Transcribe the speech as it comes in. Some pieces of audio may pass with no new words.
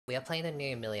we are playing the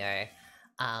new Milio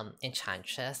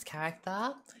Enchantress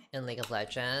character in League of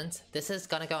Legends. This is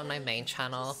gonna go on my main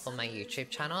channel for my YouTube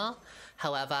channel.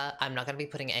 However, I'm not gonna be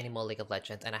putting any more League of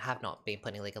Legends, and I have not been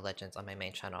putting League of Legends on my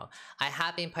main channel. I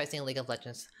have been posting League of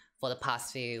Legends for the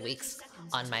past few weeks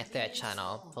on my third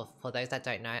channel. For those that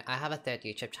don't know, I have a third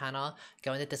YouTube channel.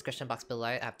 Go in the description box below.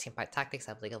 I have Teamfight Tactics,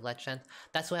 I have League of Legends.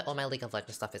 That's where all my League of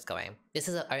Legends stuff is going. This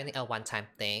is only a one-time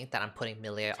thing that I'm putting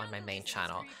Milio on my main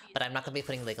channel, but I'm not going to be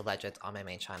putting League of Legends on my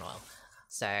main channel.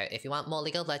 So if you want more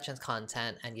League of Legends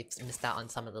content and you've missed out on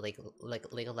some of the League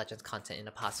of Legends content in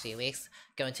the past few weeks,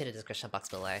 go into the description box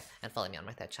below and follow me on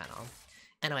my third channel.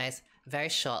 Anyways, very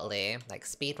shortly, like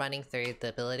speed running through the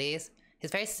abilities.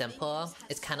 It's very simple.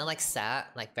 It's kind of like set,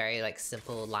 like very like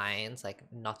simple lines, like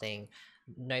nothing,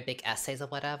 no big essays or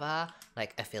whatever,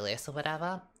 like affiliates or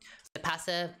whatever. The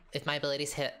passive, if my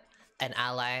abilities hit an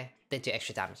ally, they do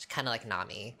extra damage, kind of like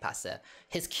Nami passive.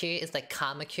 His Q is like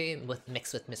Karma Q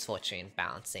mixed with Misfortune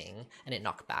bouncing, and it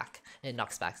knocks back.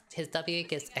 His W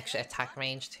gives extra attack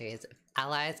range to his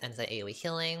allies and the AoE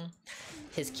healing.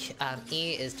 His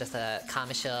E is just a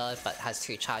Karma Shield, but has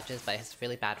 2 charges, but it has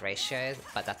really bad ratios,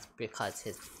 but that's because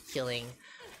his healing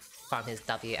from his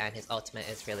W and his ultimate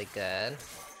is really good.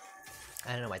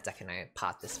 I don't know why Decano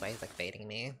path this way, he's like baiting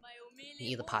me.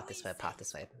 You either path this way or path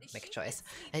this way, make a choice.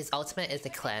 And his ultimate is the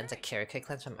cleanse, a Kiriko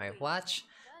cleanse from Overwatch.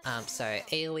 So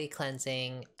AoE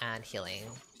cleansing and healing,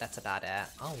 that's about it.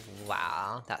 Oh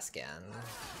wow, that skin.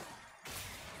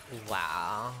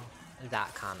 Wow,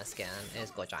 that Karma skin is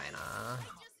Gorgina.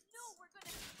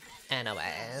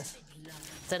 Anyways,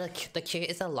 so the Q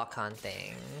is a lock-on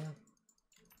thing.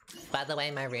 By the way,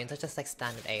 my runes are just like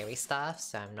standard AoE stuff,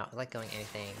 so I'm not like going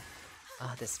anything.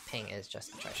 Oh, this ping is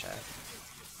just atrocious.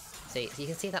 So you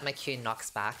can see that my Q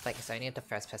knocks back, like it's only the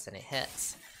first person it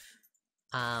hits.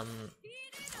 I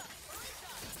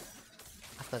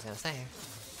forgot what I was gonna say.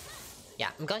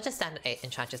 Yeah, I'm going to standard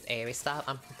Enchantress AoE stuff.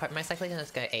 I'm most likely gonna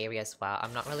just go AoE as well.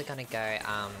 I'm not really gonna go,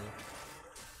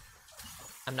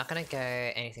 I'm not gonna go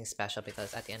anything special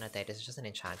because at the end of the day, this is just an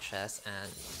Enchantress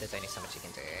and there's only so much you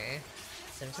can do.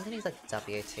 So I'm just gonna use a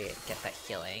W to get that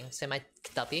healing. So my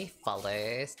W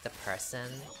follows the person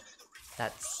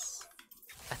that's...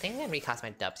 I think I'm gonna recast my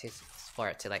W for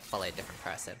it to like follow a different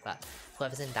person, but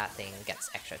whoever's in that thing gets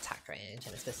extra attack range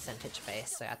and it's percentage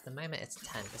based, so at the moment it's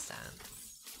 10%.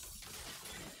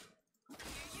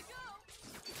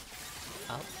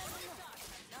 Oh.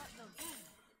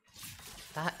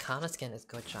 That Karma skin is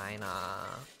Gorgina.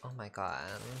 Oh my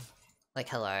god. Like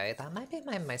hello, that might be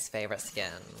my most favorite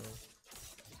skin.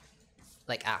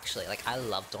 Like actually, like I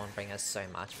love Dawnbringer so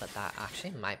much, but that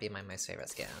actually might be my most favorite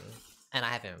skin. And I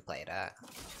haven't even played it.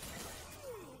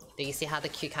 Do you see how the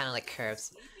Q kind of like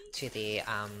curves to the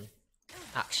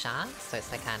action? So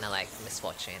it's like kind of like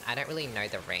Misfortune. I don't really know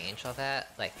the range of it.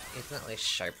 Like it doesn't really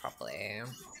show properly.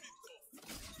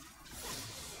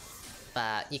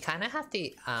 But you kind of have to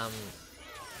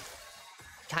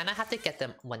get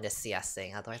them when they're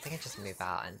CSing. Otherwise, I think I just move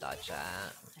out and dodge it.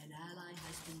 An ally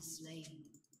has been slain.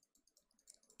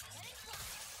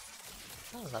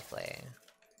 Oh, lovely.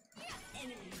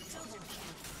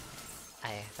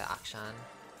 The action.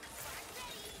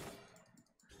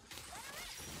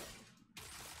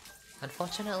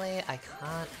 Unfortunately, I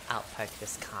can't outpoke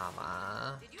this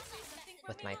Karma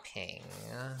with my ping.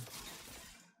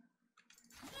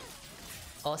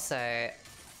 Also,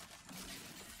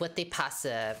 with the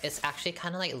passive, it's actually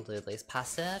kind of like Lulu's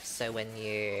passive, so when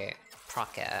you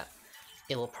proc it,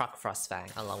 it will proc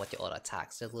Frostfang along with your auto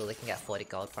attack, so Lulu can get 40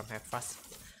 gold from her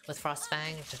with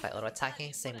Frostfang just by auto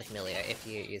attacking. Same with Milio if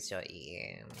you use your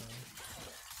E.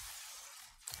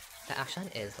 The action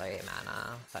is low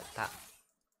mana, but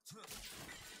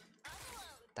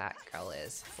that girl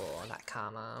is full, that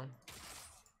Karma.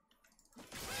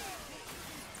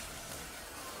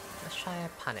 Let's try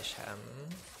and punish him.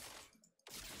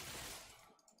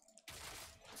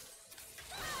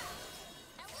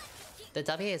 The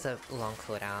W is a long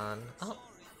cooldown. Oh!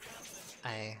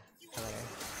 Hello.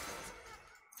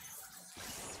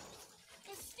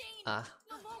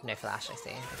 No flash, I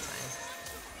see. That's fine.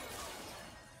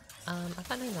 I've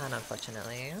got no mana,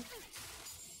 unfortunately.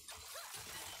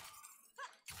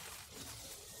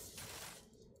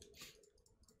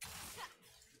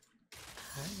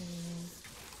 Hi.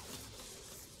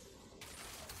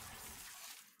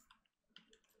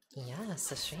 Yes,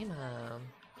 the streamer.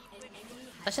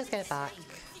 Let's just go back.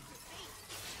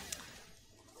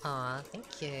 Aw,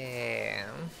 thank you.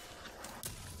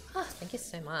 Oh, thank you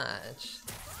so much.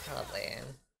 Lovely.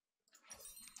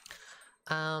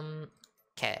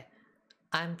 Okay.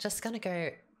 I'm just gonna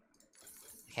go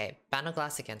Okay, Banner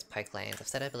Glass against poke lanes. I've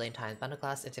said it a billion times. Banner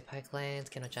Glass into poke lanes,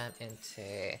 Kino Jump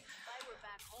into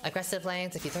aggressive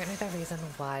lanes. If you don't know the reason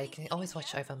why, you can always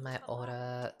watch over my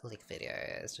older League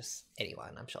videos. Just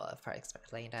anyone, I'm sure I've probably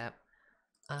explained it.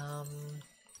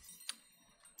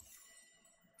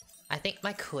 I think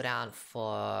my cooldown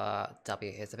for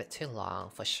W is a bit too long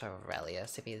for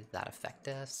Shurelius to be that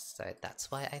effective, so that's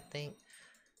why I think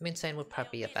Moonstone would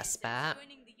probably be a best bet.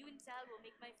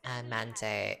 And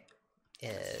Mandate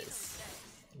is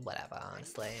whatever,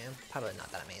 honestly. Probably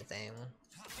not that amazing.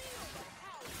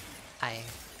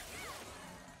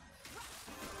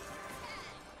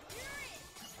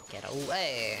 Get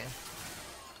away!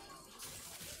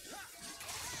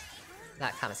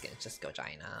 That kind of skin just go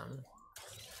Gina.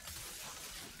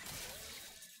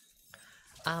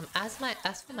 As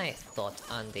for my thoughts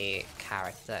on the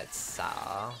character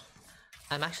itself,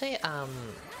 I'm actually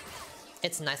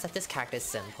it's nice that this character is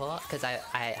simple, because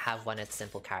I have wanted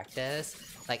simple characters,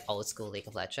 like old school League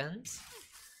of Legends.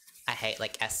 I hate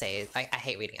like essays, I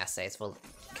hate reading essays for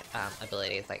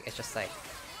abilities, like it's just like,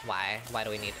 why do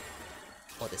we need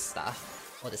all this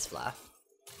stuff, all this fluff?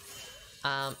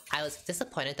 I was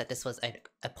disappointed that this was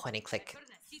a point and click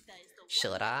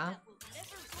shooter,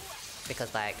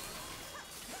 because like,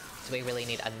 do we really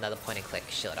need another point and click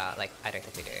shooter? Like, I don't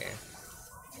think we do.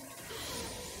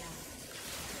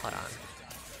 Hold on.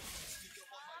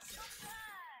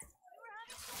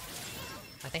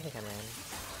 I think we can win.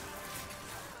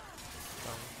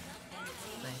 Boom.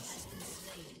 Nice.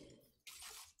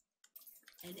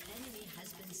 An enemy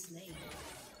has been slain.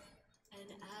 An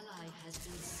ally has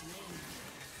been slain.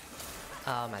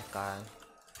 Oh my god.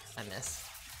 I missed.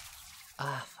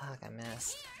 Ah, fuck, I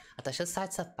missed. I thought she was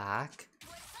sidestep back,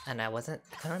 and I couldn't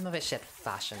remember if she had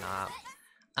flash or not.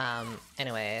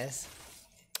 Anyways,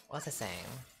 what was I saying?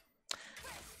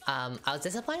 I was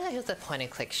disappointed that he was a point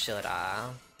and click shooter,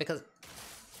 because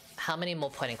how many more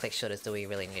point and click shooters do we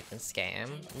really need in this game?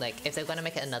 Like, if they're gonna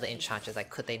make it another Enchantress, like,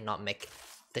 could they not make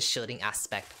the shooting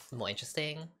aspect more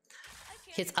interesting?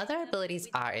 His other abilities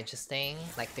are interesting,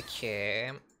 like the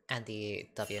Q and the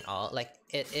W and all. Like,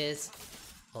 it is...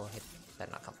 Oh, he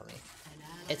better not come for me.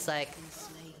 It's like...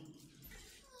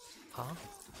 Oh?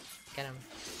 Get him.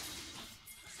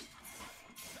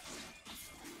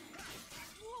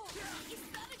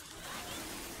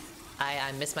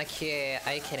 I missed my Q.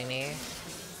 Are you kidding me?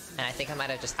 And I think I might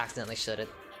have just accidentally shooted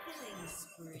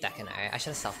Decano. I should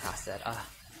have self-casted. Ugh.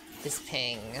 This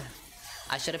ping.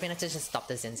 I should have been able to just stop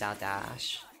the Xin Zhao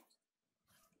dash.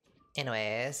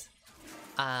 Anyways.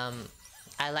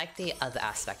 I like the other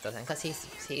aspect of him, because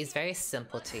he's very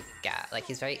simple to get. Like,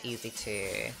 he's very easy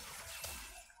to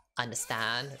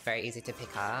understand, very easy to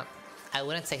pick up. I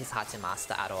wouldn't say he's hard to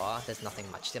master at all. There's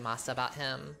nothing much to master about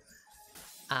him.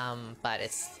 But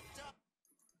it's...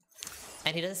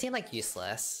 And he doesn't seem like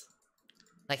useless.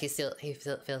 Like, he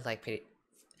feels like pretty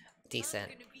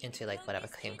decent into like whatever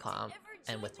team comp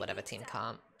and with whatever team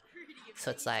comp.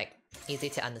 So it's like easy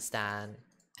to understand,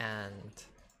 and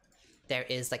there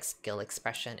is like skill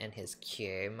expression in his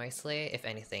Q mostly. If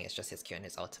anything, it's just his Q and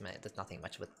his ultimate. There's nothing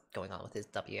much going on with his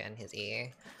W and his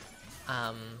E.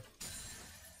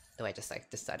 Though I just like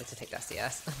decided to take that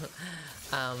CS.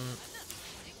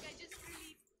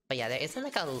 But yeah, there isn't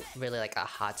like a really like a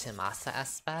hard to master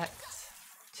aspect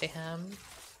to him.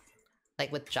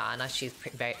 Like with Janna,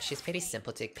 she's pretty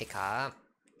simple to pick up,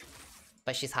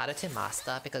 but she's harder to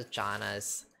master because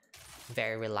Janna's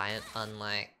very reliant on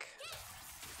like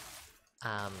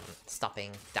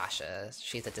stopping dashes.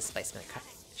 She's a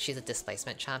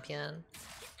displacement champion.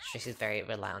 She's very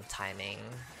reliant on timing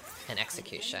and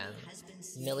execution.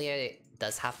 Milio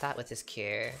does have that with his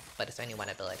Q, but it's only one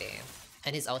ability.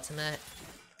 And his ultimate,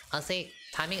 honestly,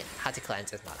 timing how to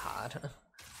cleanse is not hard.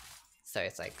 So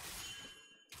it's like,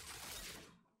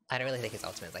 I don't really think his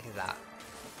ultimate is like that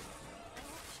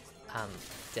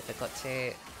difficult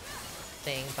to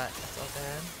thing, but it's all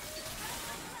good.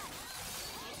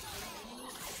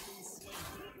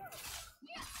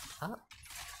 Oh,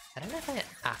 I don't know if I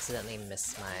accidentally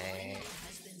missed my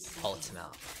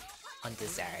ultimate on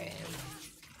Desiree.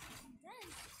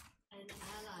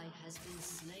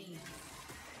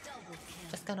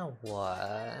 Just gonna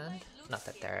ward. Not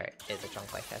that there is a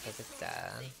drunk like that because it's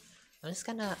dead. I'm just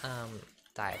gonna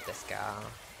dive this girl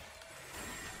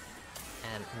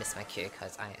and miss my Q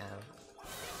because I am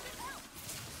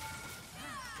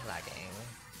lagging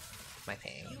my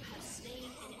ping.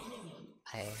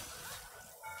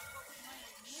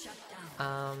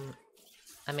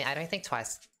 I mean, I don't think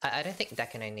I don't think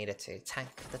Decano needed to tank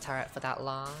the turret for that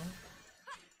long,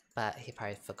 but he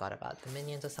probably forgot about the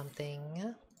minions or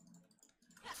something.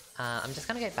 I'm just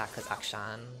gonna go back because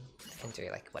Akshan can do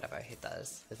like whatever he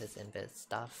does with his invis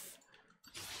stuff.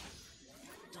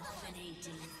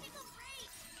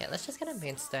 Okay, let's just get a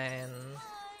Moonstone.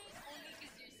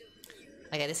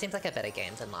 Okay, this seems like a better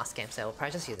game than last game, so we'll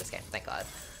probably just use this game, thank god.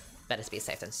 Better to be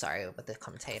safe than sorry with the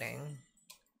commentating.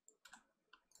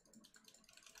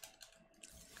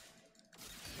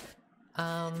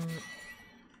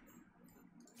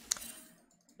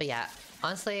 But yeah,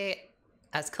 honestly,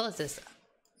 as cool as this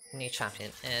new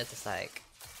champion is, it's like,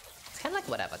 it's kind of like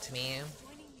whatever to me.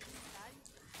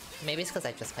 Maybe it's because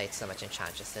I just played so much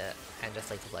Enchantress and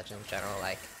just like League of Legends in general,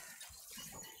 like,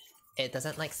 it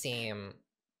doesn't like seem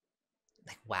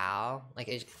like wow. Like,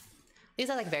 these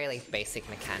are like very like basic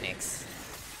mechanics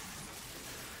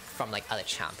from like other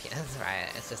champions, right?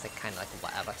 It's just like kind of like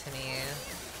whatever to me.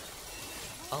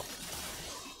 Oh.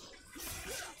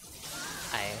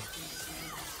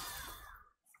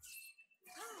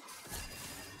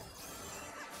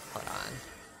 Hold on.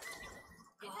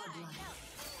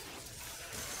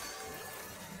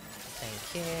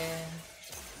 Thank you.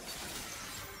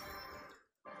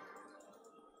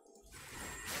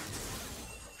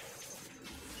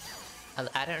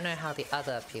 I don't know how the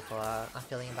other people are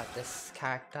feeling about this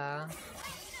character,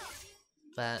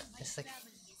 but it's like,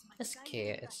 it's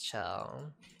cute, it's chill.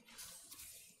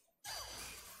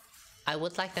 I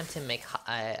would like them to make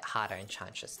harder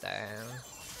Enchantress though.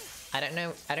 I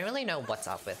don't really know what's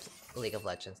up with League of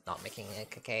Legends not making it,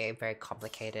 okay? Very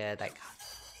complicated, like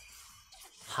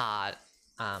hard,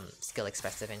 skill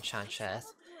expressive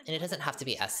Enchantress. And it doesn't have to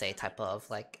be essay type of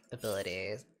like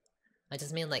abilities. I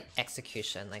just mean like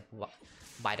execution, like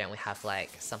why don't we have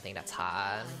like something that's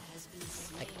hard?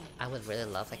 Like I would really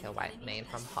love like a white main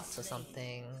from HOTS or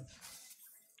something.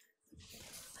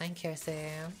 Hi Kirsty.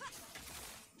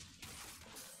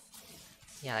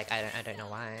 Yeah, like I don't know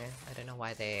why. I don't know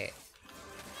why they.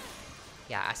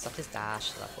 Yeah, I stopped his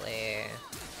dash, lovely.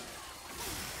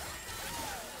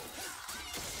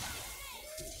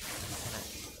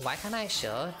 Why can't I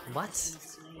shield? What?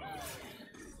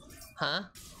 Huh?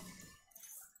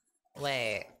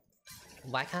 Wait.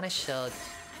 Why can't I shield?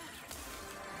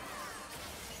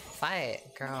 Fight,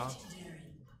 girl.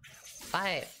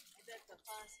 Fight.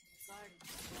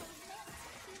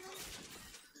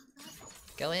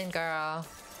 Go in, girl.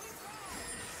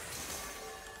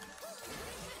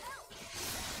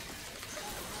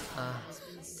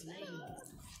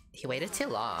 He waited too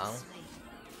long.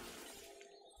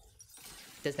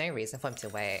 There's no reason for him to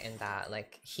wait in that,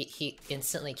 like, he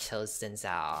instantly kills Xin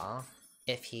Zhao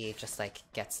if he just, like,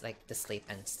 gets, like, the sleep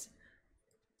and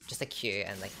just a Q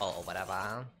and, like, ult or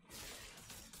whatever.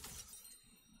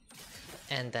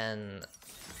 And then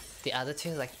the other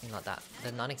two, like, not that,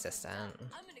 they're non-existent.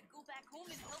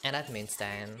 And I have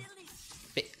Moonstone.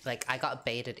 Like, I got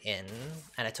baited in,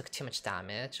 and I took too much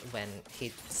damage when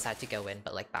he decided to go in,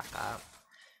 but, like, back up.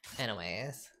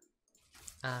 Anyways.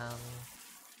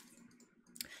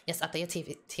 Yes, update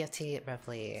your TFT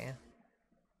Reveille.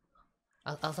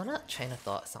 I was on a train of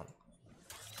thought,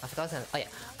 I forgot I was gonna, oh yeah.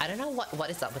 I don't know what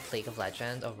is up with League of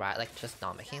Legends, or right, like, just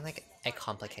not making, like, a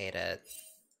complicated...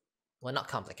 Well, not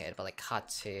complicated, but, like, hard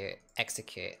to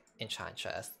execute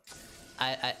Enchantress.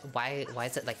 Why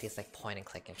is it like these like point and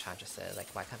click Enchantresses? Like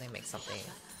why can't they make something?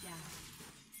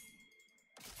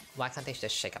 Why can't they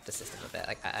just shake up the system a bit?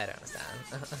 Like I don't understand.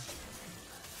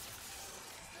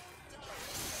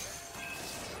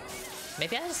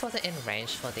 Maybe I just wasn't in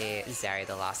range for the Zeri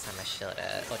the last time I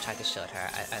shielded or tried to shield her.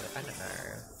 I don't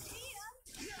know.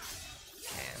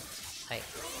 Okay,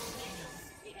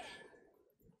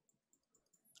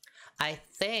 I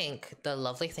think the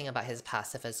lovely thing about his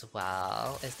passive as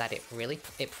well is that it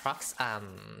procs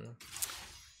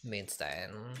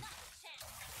Moonstone.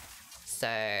 So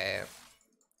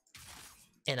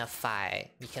in a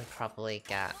fight, you can probably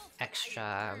get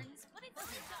extra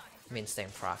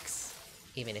Moonstone procs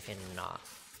even if you're not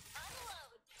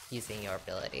using your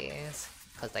abilities,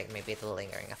 because like maybe the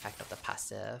lingering effect of the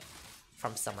passive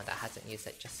from someone that hasn't used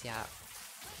it just yet.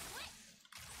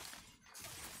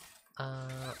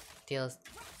 Deals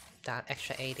that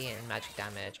extra 80 and magic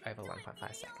damage over 1.5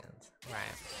 seconds.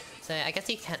 Right. So I guess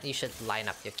you should line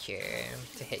up your Q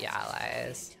to hit your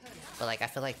allies. But like I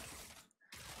feel like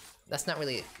that's not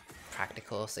really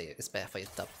practical, so it's better for your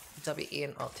WE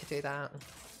and ult to do that.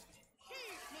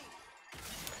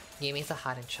 Yumi's a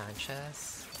hard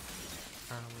Enchantress.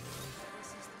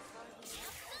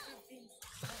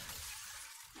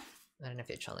 I don't know if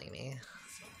you're trolling me.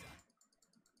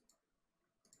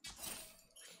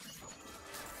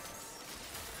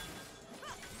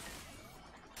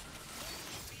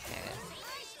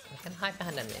 I can hide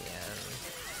behind a minion.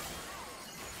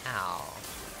 Ow.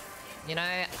 You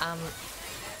know,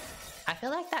 I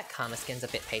feel like that Karma skin's a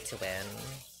bit pay to win.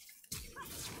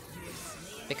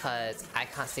 Because I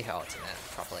can't see her ultimate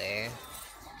properly.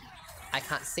 I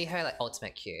can't see her like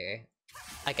ultimate Q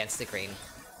against the green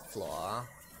floor.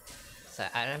 So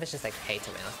I don't know if it's just like pay to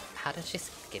win. How did she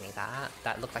skinny that?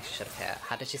 That looked like she should have hit.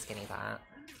 How did she skinny that?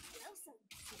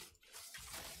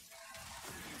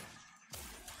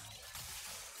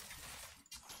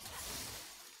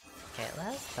 Okay,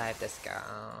 let's dive this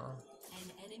girl.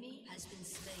 An enemy has been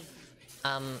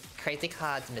slain. Crazy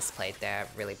Cards misplayed there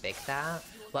really big there.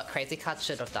 What Crazy Cards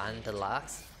should have done,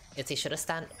 Deluxe, is he should have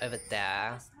stand over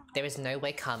there. There is no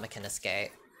way Karma can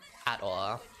escape at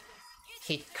all.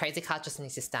 Crazy Card just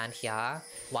needs to stand here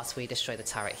whilst we destroy the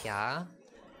turret here,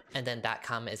 and then that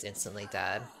Karma is instantly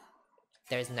dead.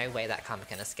 There is no way that Karma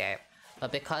can escape.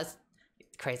 But because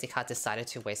Crazy Card decided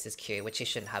to waste his Q, which he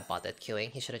shouldn't have bothered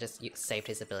queuing, he should have just saved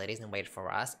his abilities and waited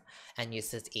for us, and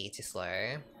used his E to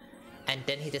slow. And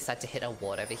then he decided to hit a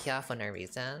ward over here for no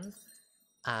reason.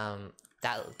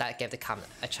 That gave the Karma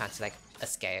a chance to like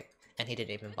escape, and he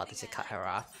didn't even bother to cut her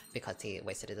off because he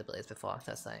wasted his abilities before.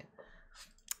 So it's like,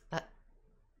 that's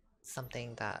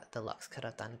something that the Lux could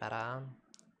have done better.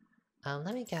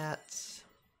 Let me get...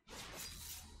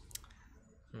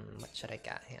 what should I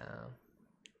get here?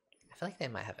 I feel like they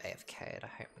might have AFK'd, I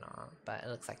hope not, but it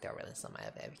looks like they really still might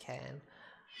have AFK'd.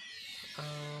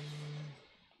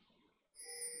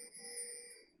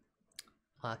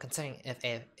 Well, considering if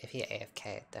he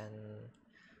AFK'd, then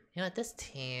you know what, this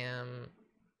team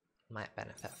might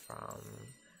benefit from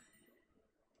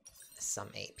some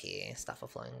AP, stuff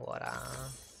of flowing water,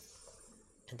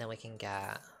 and then we can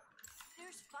get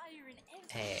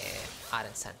a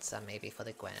Ardent Sensor maybe for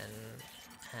the Gwen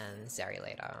and Zeri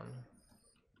later.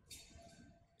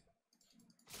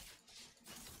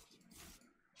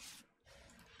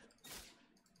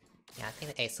 Yeah, I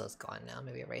think the ASO's gone now,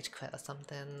 maybe a Rage Quit or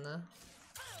something.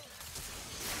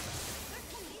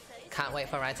 Can't wait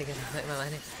for Ryan to get my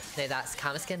money. No, that's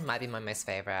Karma skin might be my most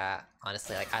favorite.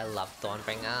 Honestly, like I love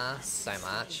Thornbringer so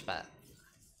much, but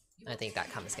I think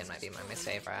that Karma skin might be my most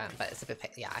favorite. But it's a bit,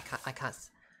 yeah, I can't.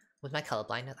 With my color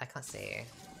blindness, I can't see.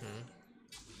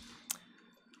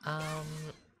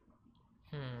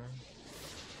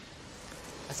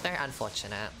 It's very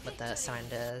unfortunate with the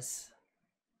surrenders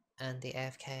and the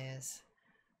AFKs.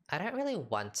 I don't really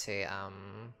want to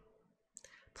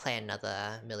play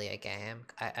another Milio game.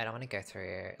 I don't want to go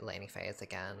through laning phase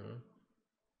again.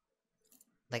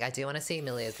 Like I do want to see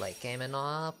Milio's late game and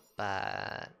all,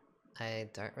 but I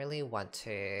don't really want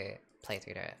to play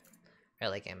through the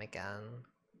early game again,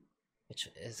 which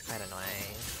is quite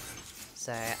annoying.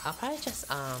 So I'll probably just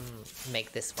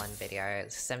make this one video.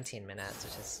 It's 17 minutes,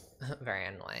 which is very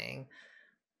annoying.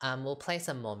 We'll play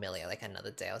some more Milio like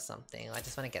another day or something. I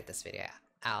just want to get this video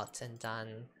out and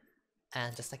done,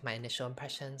 and just like my initial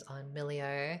impressions on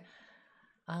Milio.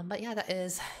 But yeah,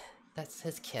 that's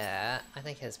his kit. I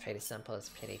think it's pretty simple, it's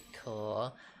pretty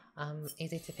cool.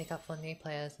 Easy to pick up for new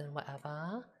players and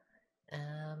whatever.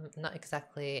 Not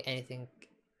exactly anything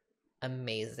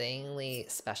amazingly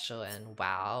special and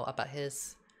wow about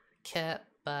his kit,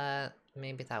 but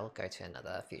maybe that will go to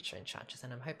another future Enchantress,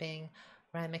 and I'm hoping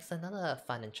Ryan makes another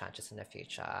fun Enchantress in the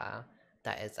future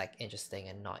that is like interesting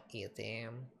and not easy.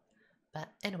 But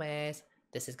anyways,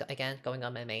 this is again going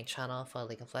on my main channel for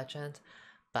League of Legends,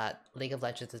 but League of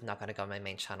Legends is not going to go on my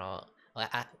main channel, or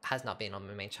has not been on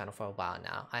my main channel for a while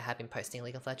now. I have been posting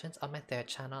League of Legends on my third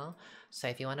channel, so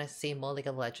if you want to see more League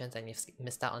of Legends and you've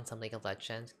missed out on some League of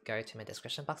Legends, go to my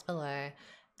description box below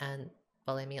and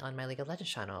follow me on my League of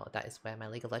Legends channel. That is where my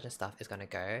League of Legends stuff is going to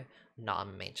go, not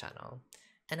on my main channel.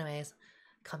 Anyways,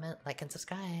 comment, like, and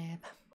subscribe.